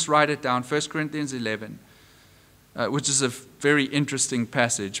turn there, just write it down, 1 Corinthians 11, which is a very interesting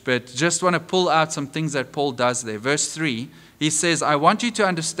passage. But just want to pull out some things that Paul does there. Verse 3, he says, I want you to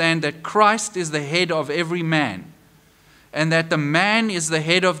understand that Christ is the head of every man, and that the man is the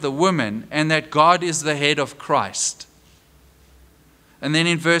head of the woman, and that God is the head of Christ. And then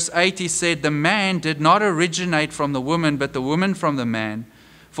in verse 8 he said, the man did not originate from the woman, but the woman from the man.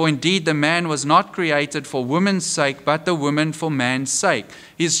 For indeed the man was not created for woman's sake, but the woman for man's sake.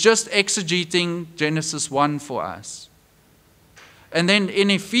 He's just exegeting Genesis 1 for us. And then in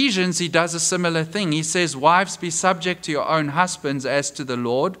Ephesians he does a similar thing. He says, wives, be subject to your own husbands as to the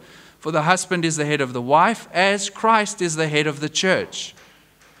Lord. For the husband is the head of the wife, as Christ is the head of the church.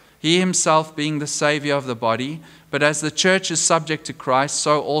 He himself being the Savior of the body. But as the church is subject to Christ,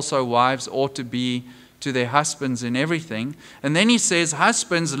 so also wives ought to be to their husbands in everything. And then he says,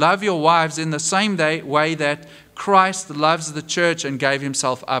 husbands, love your wives in the same way that Christ loves the church and gave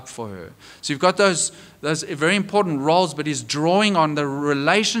himself up for her. So you've got those very important roles, but he's drawing on the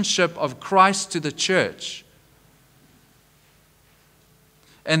relationship of Christ to the church.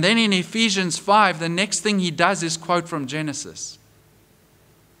 And then in Ephesians 5, the next thing he does is quote from Genesis.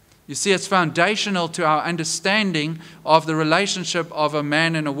 You see, it's foundational to our understanding of the relationship of a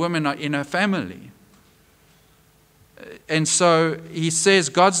man and a woman in a family. And so he says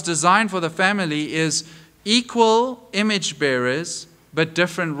God's design for the family is equal image bearers, but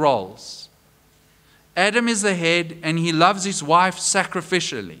different roles. Adam is the head, and he loves his wife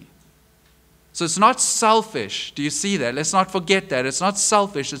sacrificially. So it's not selfish. Do you see that? Let's not forget that. It's not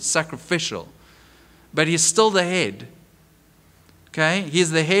selfish, it's sacrificial. But he's still the head. Okay?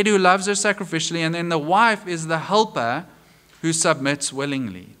 He's the head who loves her sacrificially, and then the wife is the helper who submits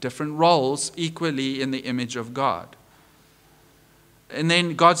willingly. Different roles equally in the image of God. And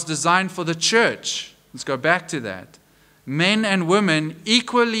then God's design for the church. Let's go back to that. Men and women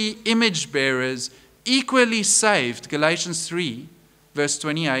equally image bearers, equally saved. Galatians 3, verse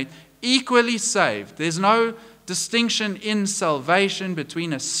 28. Equally saved. There's no distinction in salvation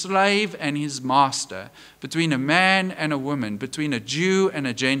between a slave and his master, between a man and a woman, between a Jew and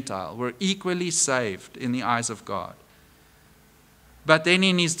a Gentile. We're equally saved in the eyes of God. But then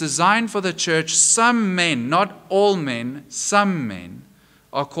in his design for the church, some men, not all men, some men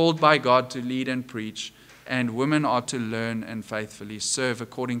are called by God to lead and preach, and women are to learn and faithfully serve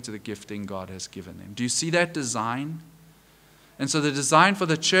according to the gifting God has given them. Do you see that design? And so the design for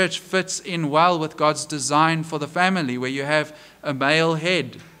the church fits in well with God's design for the family, where you have a male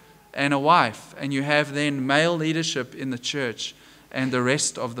head and a wife, and you have then male leadership in the church and the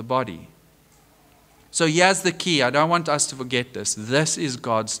rest of the body. So here's the key. I don't want us to forget this. This is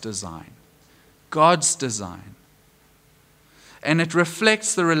God's design. God's design. And it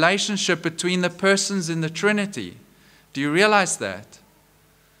reflects the relationship between the persons in the Trinity. Do you realize that?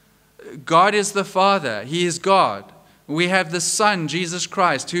 God is the Father. He is God. We have the Son, Jesus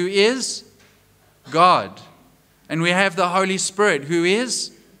Christ, who is God. And we have the Holy Spirit, who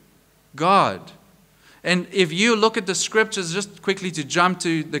is God. And if you look at the scriptures, just quickly to jump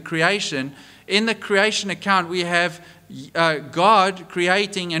to the creation, in the creation account we have God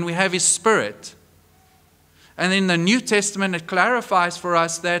creating and we have His Spirit. And in the New Testament it clarifies for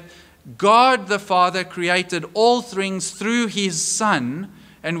us that God the Father created all things through His Son.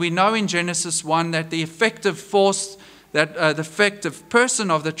 And we know in Genesis 1 that the effective force, that the effective person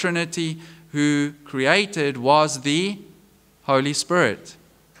of the Trinity who created was the Holy Spirit.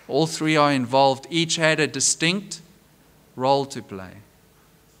 All three are involved. Each had a distinct role to play.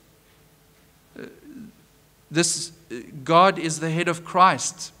 God is the head of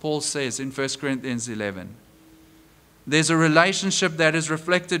Christ, Paul says in 1 Corinthians 11. There's a relationship that is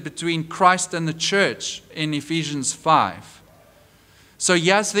reflected between Christ and the church in Ephesians 5. So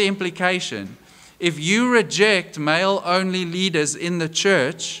here's the implication. If you reject male-only leaders in the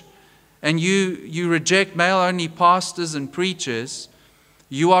church, and you reject male-only pastors and preachers,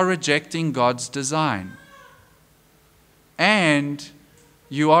 you are rejecting God's design. And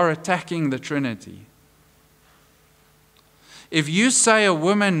you are attacking the Trinity. If you say a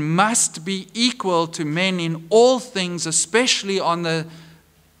woman must be equal to men in all things, especially on the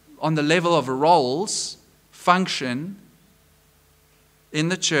level of roles, function in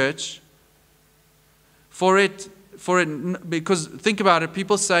the church, because think about it,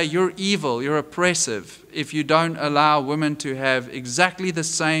 people say you're evil, you're oppressive if you don't allow women to have exactly the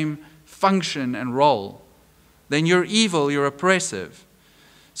same function and role. Then you're evil, you're oppressive.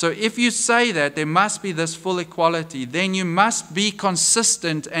 So if you say that there must be this full equality, then you must be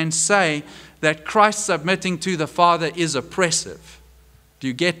consistent and say that Christ submitting to the Father is oppressive. Do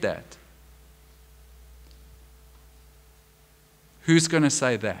you get that? Who's going to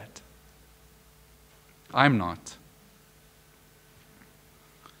say that? I'm not.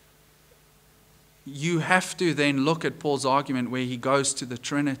 You have to then look at Paul's argument where he goes to the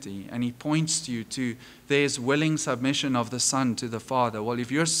Trinity and he points you to there's willing submission of the Son to the Father. Well,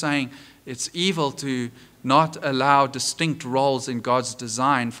 if you're saying it's evil to not allow distinct roles in God's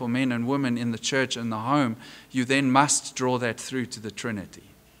design for men and women in the church and the home, you then must draw that through to the Trinity.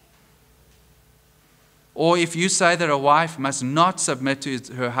 Or if you say that a wife must not submit to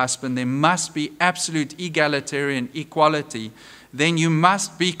her husband, there must be absolute egalitarian equality, then you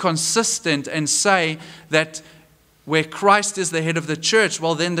must be consistent and say that where Christ is the head of the church,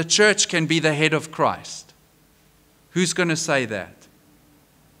 well, then the church can be the head of Christ. Who's going to say that?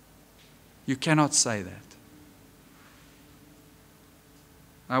 You cannot say that.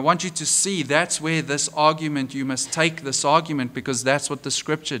 I want you to see that's where this argument, you must take this argument because that's what the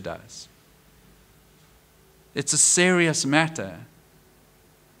Scripture does. It's a serious matter,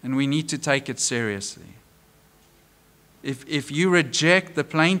 and we need to take it seriously. If you reject the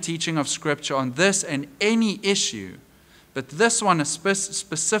plain teaching of Scripture on this and any issue, but this one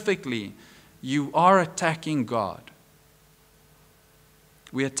specifically, you are attacking God.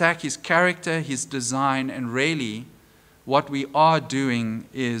 We attack His character, His design, and really what we are doing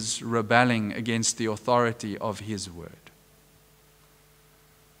is rebelling against the authority of His word.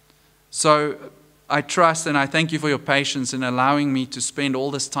 So I trust and I thank you for your patience in allowing me to spend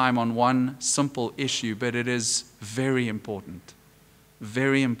all this time on one simple issue, but it is very important.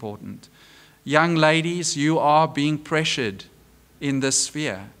 Very important. Young ladies, you are being pressured in this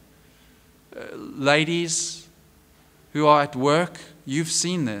sphere. Ladies who are at work, you've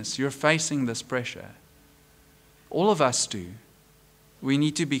seen this. You're facing this pressure. All of us do. We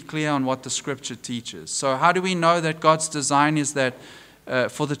need to be clear on what the Scripture teaches. So how do we know that God's design is that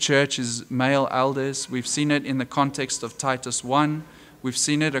for the church is male elders? We've seen it in the context of Titus 1. We've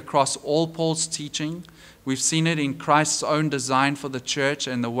seen it across all Paul's teaching. We've seen it in Christ's own design for the church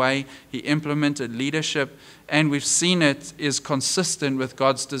and the way He implemented leadership. And we've seen it is consistent with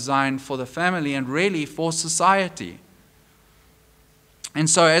God's design for the family and really for society. And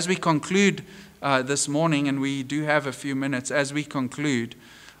so as we conclude this morning, and we do have a few minutes as we conclude,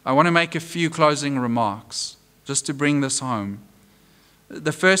 I want to make a few closing remarks just to bring this home.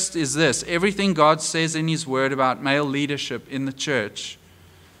 The first is this: everything God says in His Word about male leadership in the church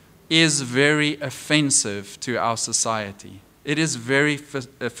is very offensive to our society. It is very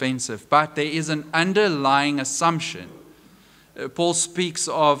offensive, but there is an underlying assumption. Paul speaks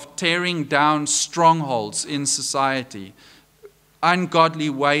of tearing down strongholds in society, ungodly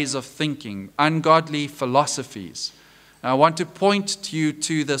ways of thinking, ungodly philosophies. I want to point you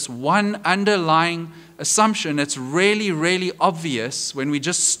to this one underlying assumption. It's really, really obvious when we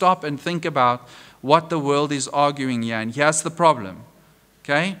just stop and think about what the world is arguing here. And here's the problem,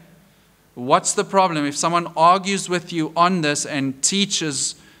 okay? What's the problem? If someone argues with you on this and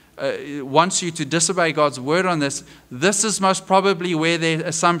teaches, wants you to disobey God's word on this, this is most probably where their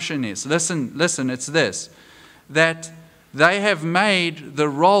assumption is. Listen, it's this: that they have made the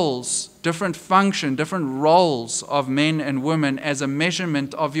roles, different function, different roles of men and women as a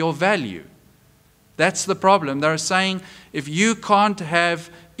measurement of your value. That's the problem. They're saying if you can't have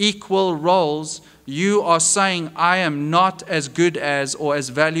equal roles, you are saying, I am not as good as or as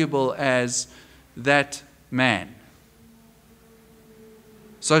valuable as that man.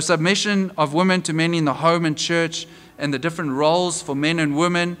 So submission of women to men in the home and church and the different roles for men and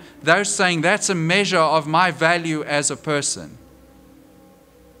women, they're saying that's a measure of my value as a person.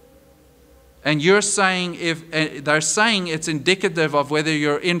 And you're saying, they're saying it's indicative of whether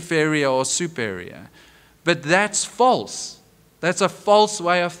you're inferior or superior. But that's false. That's a false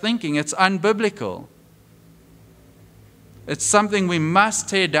way of thinking. It's unbiblical. It's something we must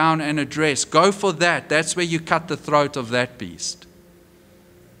tear down and address. Go for that. That's where you cut the throat of that beast.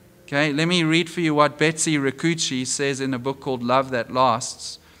 Okay, let me read for you what Betsy Rikuchi says in a book called Love That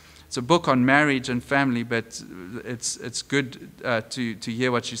Lasts. It's a book on marriage and family, but it's good to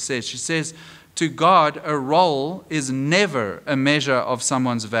hear what she says. She says, to God, a role is never a measure of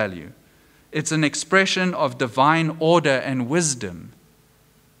someone's value. It's an expression of divine order and wisdom.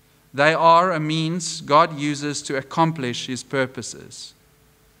 They are a means God uses to accomplish His purposes.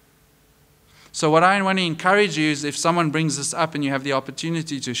 So what I want to encourage you is, if someone brings this up and you have the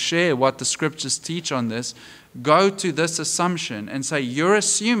opportunity to share what the scriptures teach on this, go to this assumption and say, you're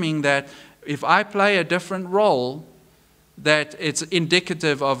assuming that if I play a different role, that it's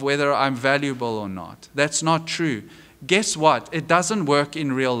indicative of whether I'm valuable or not. That's not true. Guess what? It doesn't work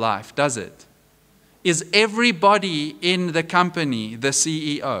in real life, does it? Is everybody in the company the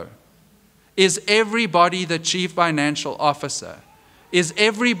CEO? Is everybody the chief financial officer? Is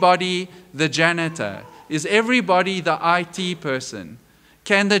everybody the janitor? Is everybody the IT person?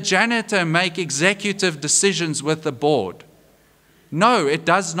 Can the janitor make executive decisions with the board? No, it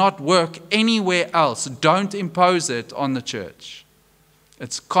does not work anywhere else. Don't impose it on the church.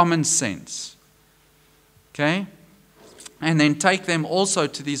 It's common sense. Okay? And then take them also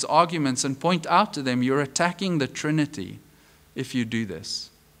to these arguments and point out to them, you're attacking the Trinity if you do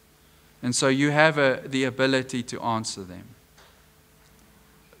this. And so you have the ability to answer them.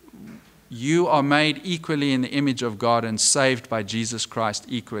 You are made equally in the image of God and saved by Jesus Christ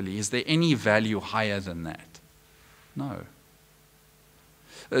equally. Is there any value higher than that? No.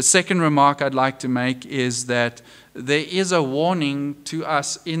 The second remark I'd like to make is that there is a warning to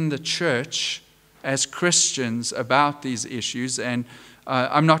us in the church as Christians about these issues, and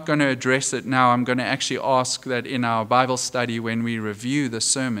I'm not going to address it now. I'm going to actually ask that in our Bible study when we review the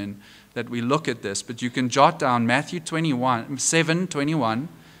sermon that we look at this. But you can jot down Matthew 7:21,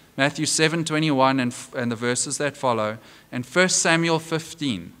 Matthew 7:21 and the verses that follow, and 1 Samuel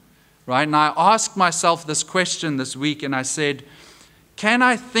 15. Right? And I asked myself this question this week, and I said, can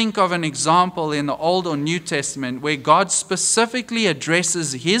I think of an example in the Old or New Testament where God specifically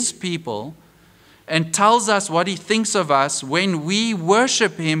addresses His people and tells us what He thinks of us when we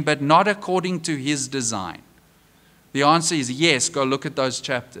worship Him but not according to His design? The answer is yes. Go look at those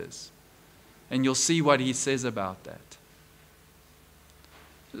chapters and you'll see what He says about that.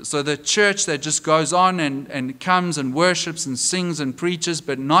 So the church that just goes on and comes and worships and sings and preaches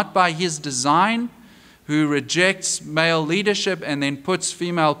but not by His design, who rejects male leadership and then puts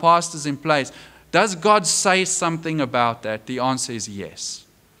female pastors in place. Does God say something about that? The answer is yes.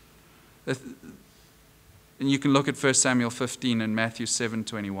 And you can look at 1 Samuel 15 and Matthew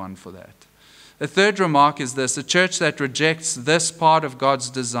 7:21 for that. The third remark is this: a church that rejects this part of God's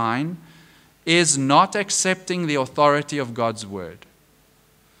design is not accepting the authority of God's word,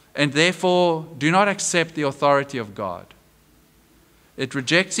 and therefore do not accept the authority of God. It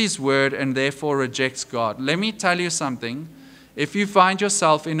rejects His word and therefore rejects God. Let me tell you something. If you find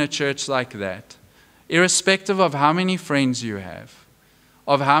yourself in a church like that, irrespective of how many friends you have,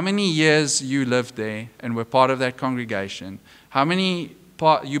 of how many years you lived there and were part of that congregation, how many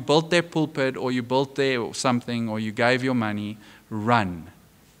you built their pulpit or you built there something or you gave your money, run.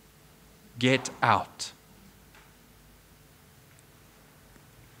 Get out.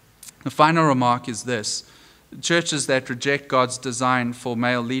 The final remark is this. Churches that reject God's design for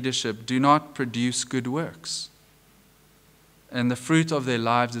male leadership do not produce good works. And the fruit of their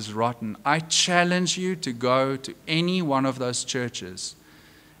lives is rotten. I challenge you to go to any one of those churches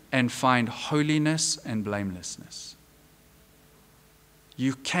and find holiness and blamelessness.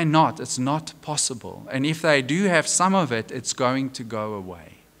 You cannot. It's not possible. And if they do have some of it, it's going to go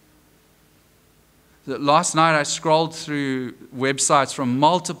away. Last night I scrolled through websites from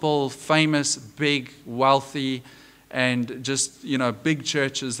multiple famous, big, wealthy, and just, big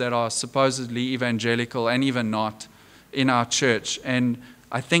churches that are supposedly evangelical and even not in our church. And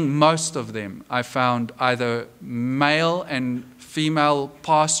I think most of them I found either male and female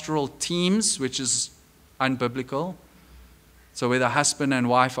pastoral teams, which is unbiblical. So where the husband and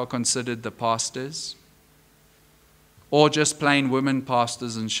wife are considered the pastors, or just plain women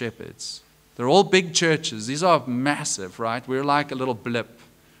pastors and shepherds. They're all big churches. These are massive, right? We're like a little blip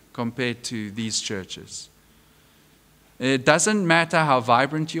compared to these churches. It doesn't matter how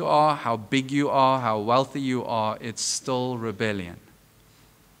vibrant you are, how big you are, how wealthy you are, it's still rebellion.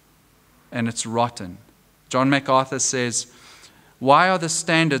 And it's rotten. John MacArthur says, why are the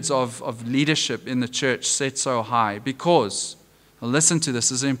standards of leadership in the church set so high? Because, listen to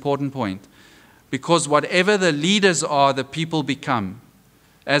this is an important point, because whatever the leaders are, the people become.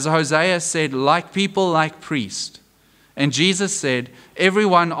 As Hosea said, like people, like priests. And Jesus said,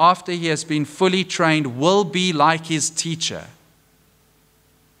 everyone after he has been fully trained will be like his teacher.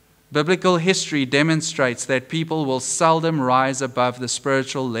 Biblical history demonstrates that people will seldom rise above the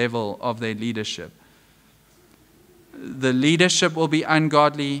spiritual level of their leadership. The leadership will be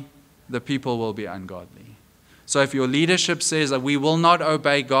ungodly, the people will be ungodly. So if your leadership says that we will not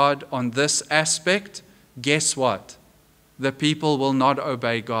obey God on this aspect, guess what? The people will not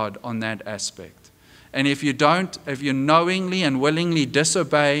obey God on that aspect. And if you knowingly and willingly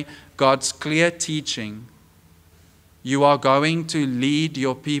disobey God's clear teaching, you are going to lead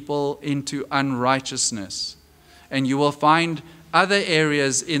your people into unrighteousness. And you will find other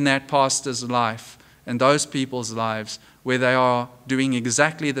areas in that pastor's life and those people's lives where they are doing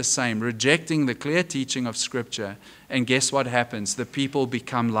exactly the same, rejecting the clear teaching of Scripture. And guess what happens? The people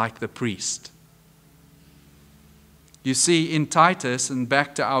become like the priest. You see, in Titus, and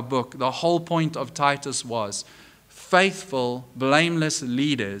back to our book, the whole point of Titus was faithful, blameless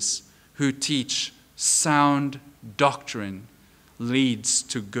leaders who teach sound doctrine leads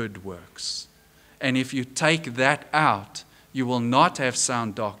to good works. And if you take that out, you will not have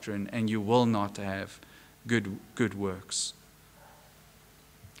sound doctrine and you will not have good works.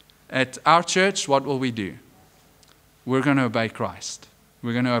 At our church, what will we do? We're going to obey Christ.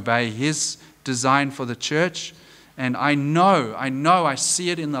 We're going to obey His design for the church. And I know, I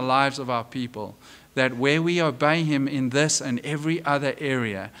see it in the lives of our people, that where we obey Him in this and every other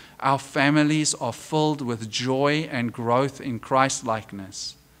area, our families are filled with joy and growth in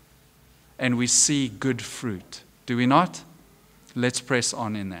Christ-likeness. And we see good fruit. Do we not? Let's press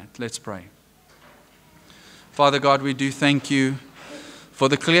on in that. Let's pray. Father God, we do thank You for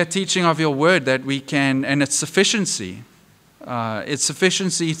the clear teaching of Your word that we can, and its sufficiency. Its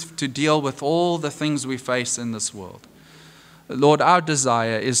sufficiency to deal with all the things we face in this world. Lord, our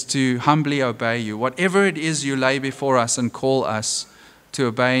desire is to humbly obey You. Whatever it is You lay before us and call us to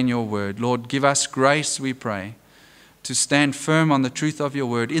obey in Your word. Lord, give us grace, we pray, to stand firm on the truth of Your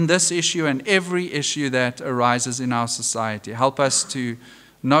word in this issue and every issue that arises in our society. Help us to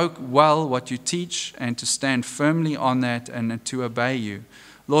know well what You teach and to stand firmly on that and to obey You.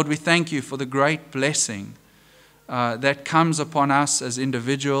 Lord, we thank You for the great blessing that comes upon us as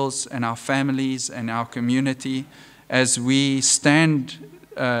individuals and our families and our community as we stand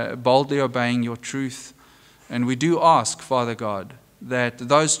boldly obeying Your truth. And we do ask, Father God, that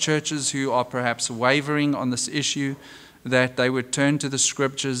those churches who are perhaps wavering on this issue, that they would turn to the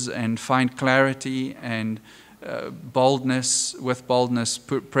Scriptures and find clarity and boldness,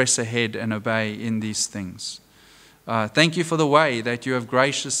 press ahead and obey in these things. Thank You for the way that You have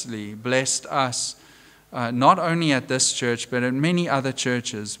graciously blessed us, not only at this church, but at many other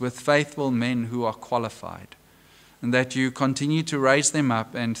churches, with faithful men who are qualified. And that You continue to raise them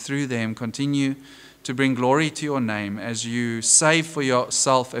up and through them continue to bring glory to Your name as You save for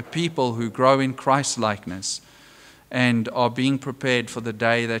Yourself a people who grow in Christ-likeness and are being prepared for the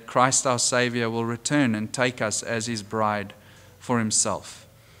day that Christ our Savior will return and take us as His bride for Himself.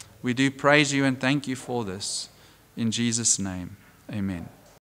 We do praise You and thank You for this. In Jesus' name, Amen.